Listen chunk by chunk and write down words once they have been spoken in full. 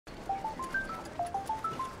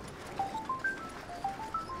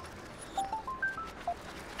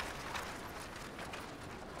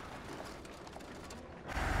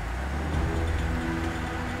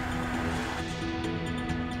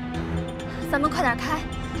门快点开，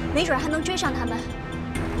没准还能追上他们。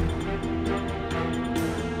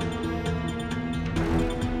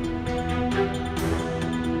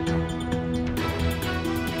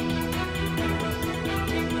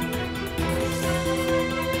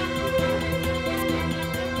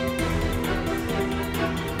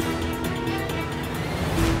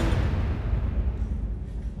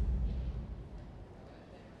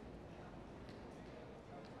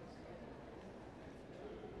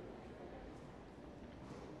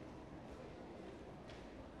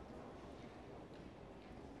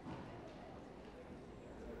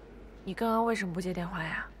 你刚刚为什么不接电话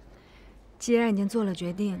呀？既然已经做了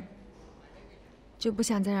决定，就不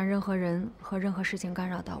想再让任何人和任何事情干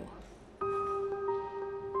扰到我。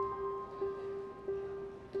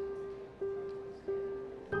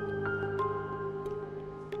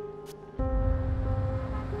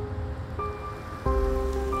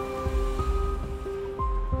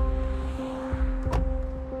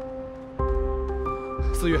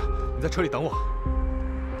思雨，你在车里等我。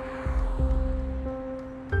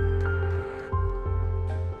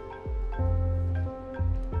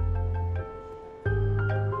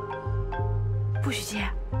 不许接！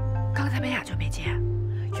刚才美雅就没接，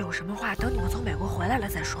有什么话等你们从美国回来了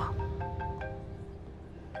再说。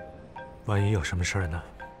万一有什么事儿呢？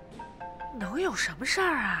能有什么事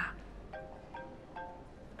儿啊？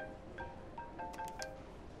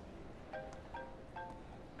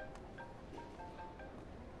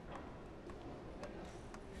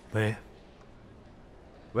喂，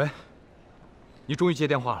喂，你终于接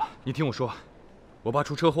电话了。你听我说，我爸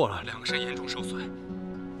出车祸了，2个肾严重受损。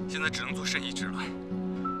 现在只能做肾移植了，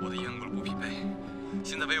我的咽腭不匹配，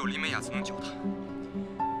现在唯有林美雅才能救他。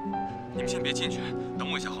你们先别进去，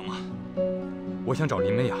等我一下好吗？我想找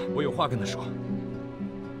林美雅，我有话跟她说。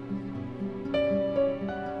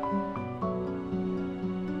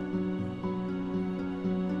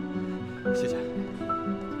谢谢。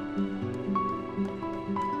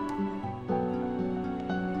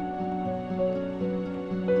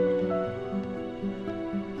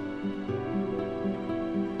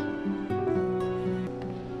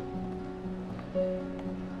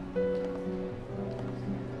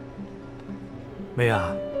美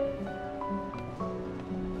雅，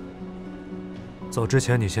走之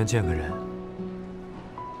前你先见个人，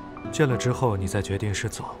见了之后你再决定是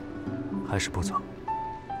走还是不走。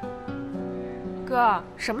哥，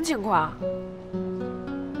什么情况？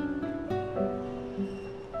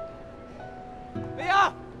美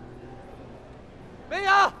雅，美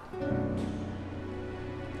雅，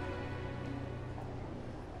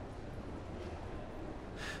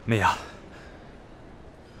美雅。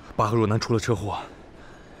 爸和若楠出了车祸，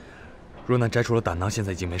若楠摘除了胆囊，现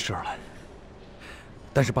在已经没事了。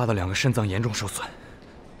但是爸的2个肾脏严重受损，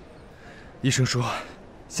医生说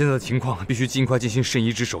现在的情况必须尽快进行肾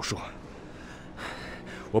移植手术。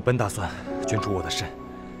我本打算捐出我的肾，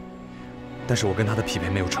但是我跟他的匹配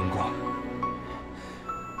没有成功。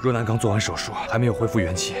若楠刚做完手术，还没有恢复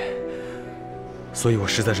元气，所以我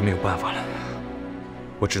实在是没有办法了，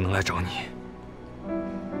我只能来找你。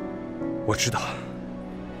我知道。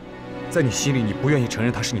 在你心里，你不愿意承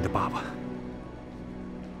认他是你的爸爸。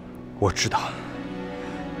我知道，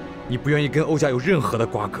你不愿意跟欧家有任何的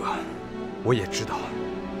瓜葛。我也知道，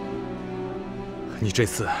你这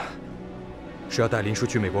次是要带林叔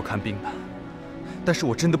去美国看病的。但是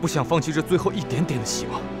我真的不想放弃这最后一点点的希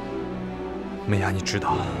望。美雅，你知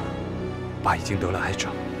道，爸已经得了癌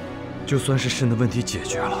症，就算是肾的问题解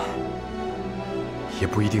决了，也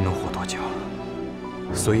不一定能活多久。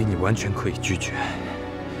所以你完全可以拒绝。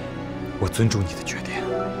 我尊重你的决定。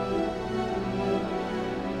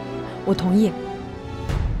我同意。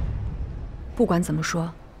不管怎么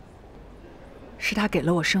说，是他给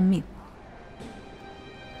了我生命。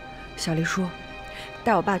小丽说，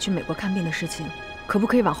带我爸去美国看病的事情，可不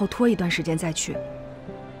可以往后拖一段时间再去？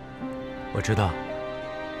我知道，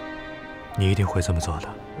你一定会这么做的。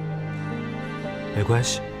没关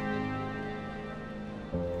系，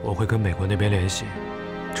我会跟美国那边联系，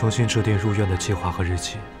重新制定入院的计划和日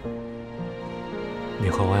期。 你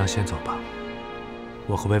和王阳先走吧，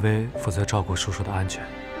我和薇薇负责照顾叔叔的安全。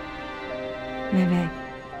薇薇，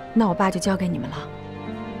那我爸就交给你们了。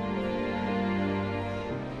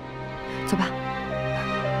走吧。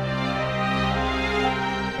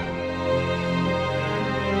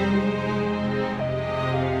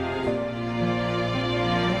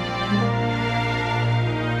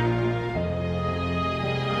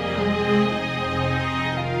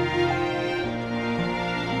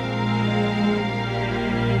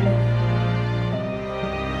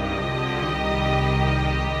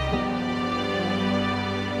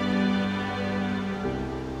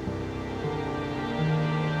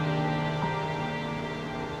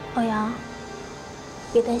欧阳，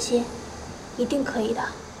别担心，一定可以的。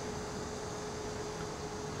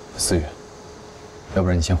思雨，要不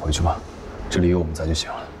然你先回去吧，这里有我们在就行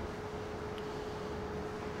了。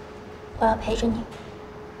我要陪着你。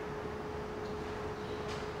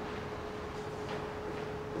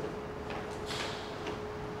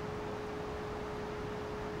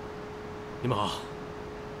你们好，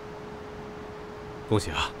恭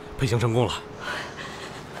喜啊，配型成功了。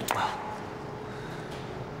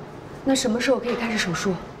那什么时候可以开始手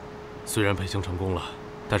术？虽然配型成功了，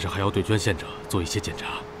但是还要对捐献者做一些检查。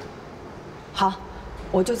好，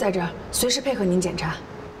我就在这儿，随时配合您检查。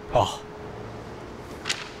好。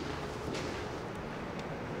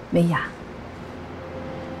美雅，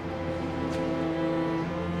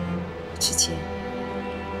之前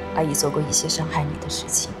阿姨做过一些伤害你的事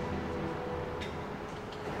情，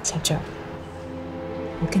在这儿，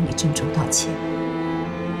我跟你郑重道歉，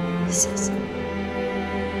谢谢。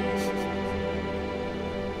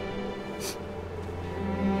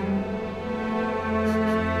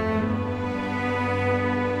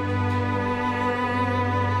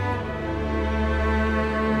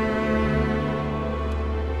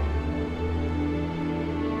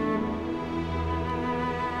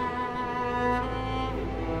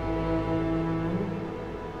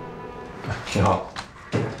你好，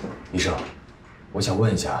医生，我想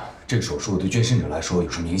问一下，这个手术对捐献者来说有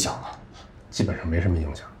什么影响吗？基本上没什么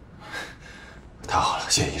影响。太好了，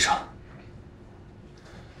谢谢医生。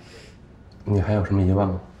你还有什么疑问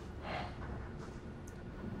吗？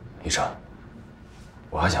医生，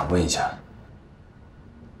我还想问一下，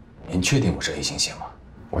您确定我是 A 型血吗？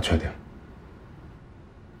我确定。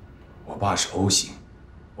我爸是 O 型，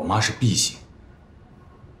我妈是 B 型，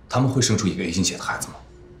他们会生出一个 A 型血的孩子吗？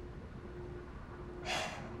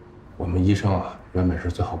我们医生啊，原本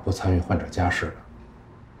是最好不参与患者家事的，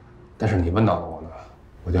但是你问到了我呢，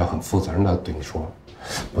我就要很负责任的对你说，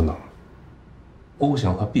不能。O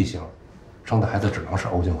型和 B 型生的孩子只能是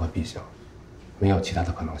O 型和 B 型，没有其他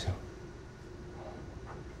的可能性。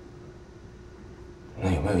那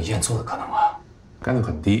有没有验错的可能啊？概率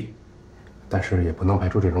很低，但是也不能排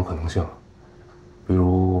除这种可能性。比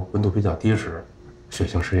如温度比较低时，血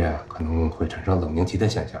型试验可能会产生冷凝期的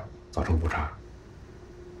现象，造成误差。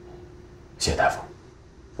谢谢大夫。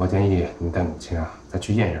我建议你带母亲啊再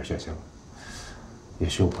去验一下血型，也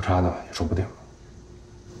许有误差呢，也说不定。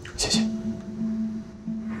谢谢。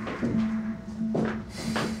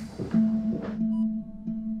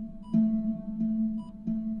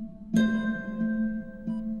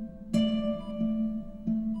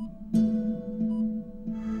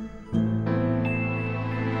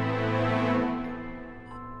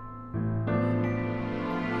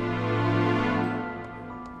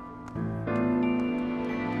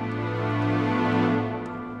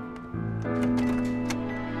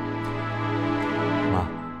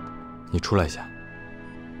你出来一下。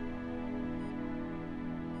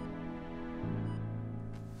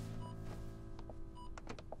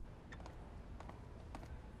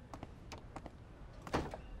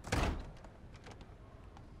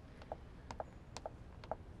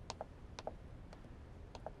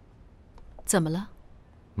怎么了？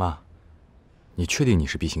妈，你确定你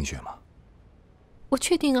是 B 型血吗？我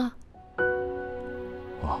确定啊。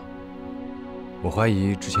我怀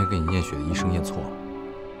疑之前给你验血的医生验错了。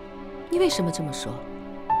你为什么这么说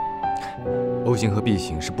 ？O 型和 B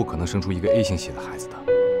型是不可能生出一个 A 型血的孩子的。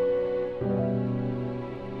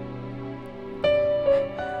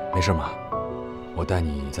没事，妈，我带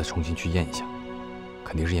你再重新去验一下，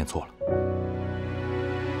肯定是验错了。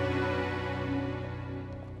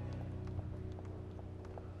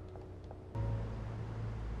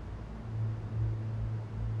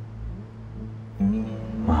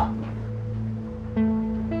妈，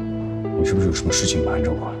你是不是有什么事情瞒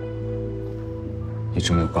着我？一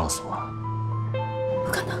直没有告诉我。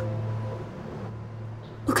不可能，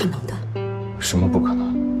不可能的。什么不可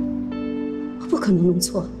能？我不可能弄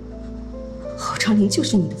错。侯长林就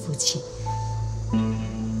是你的父亲。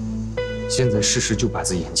现在事实就摆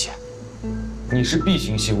在眼前，你是 B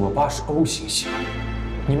型血，我爸是 O 型血，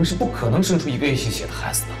你们是不可能生出一个 A 型血的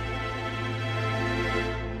孩子的。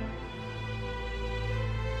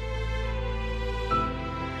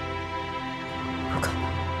不可能，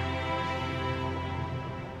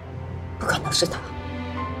不可能是他。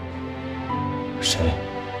谁？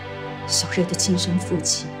小瑞的亲生父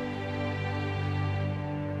亲。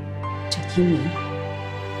这1年，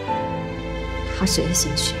他是 A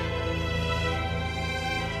型血。